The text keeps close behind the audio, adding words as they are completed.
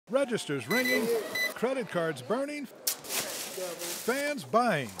Registers ringing, credit cards burning, fans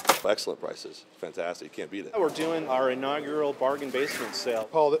buying. Excellent prices. Fantastic. You can't beat it. We're doing our inaugural bargain basement sale.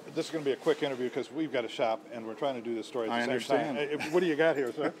 Paul, this is going to be a quick interview because we've got to shop and we're trying to do this story at the same time. What do you got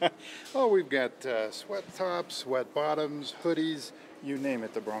here, sir? Oh, we've got sweat tops, sweat bottoms, hoodies, you name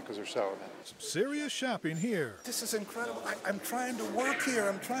it, the Broncos are selling it. Some serious shopping here. This is incredible. I'm trying to work here.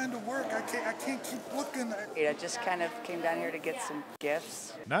 I'm trying to work. I can't keep looking. I just kind of came down here to get some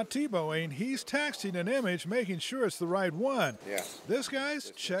gifts. Not Tebowing, he's texting an image, making sure it's the right one. Yeah. This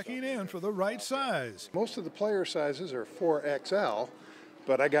guy's checking in for the right size. Most of the player sizes are 4XL,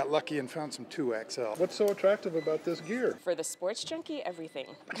 but I got lucky and found some 2XL. What's so attractive about this gear? For the sports junkie, everything.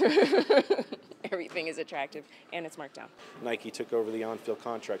 Everything is attractive, and it's marked down. Nike took over the on-field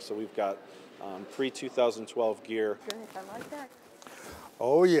contract, so we've got pre-2012 gear. I like that.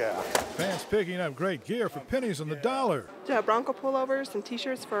 Oh, yeah. Fans picking up great gear for pennies on the dollar. Bronco pullovers and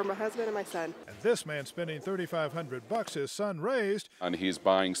T-shirts for my husband and my son. And this man spending $3,500 his son raised. And he's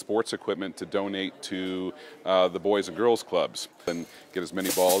buying sports equipment to donate to the Boys and Girls Clubs and get as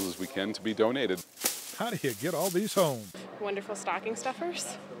many balls as we can to be donated. How do you get all these home? Wonderful stocking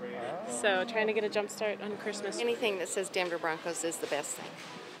stuffers. So trying to get a jump start on Christmas. Anything that says Denver Broncos is the best thing.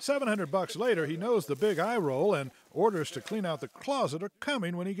 $700 later, he knows the big eye roll and orders to clean out the closet are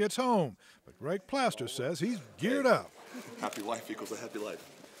coming when he gets home. But Greg Plaster says he's geared up. Happy wife equals a happy life.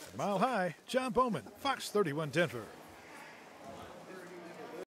 Mile High, John Bowman, Fox 31 Denver.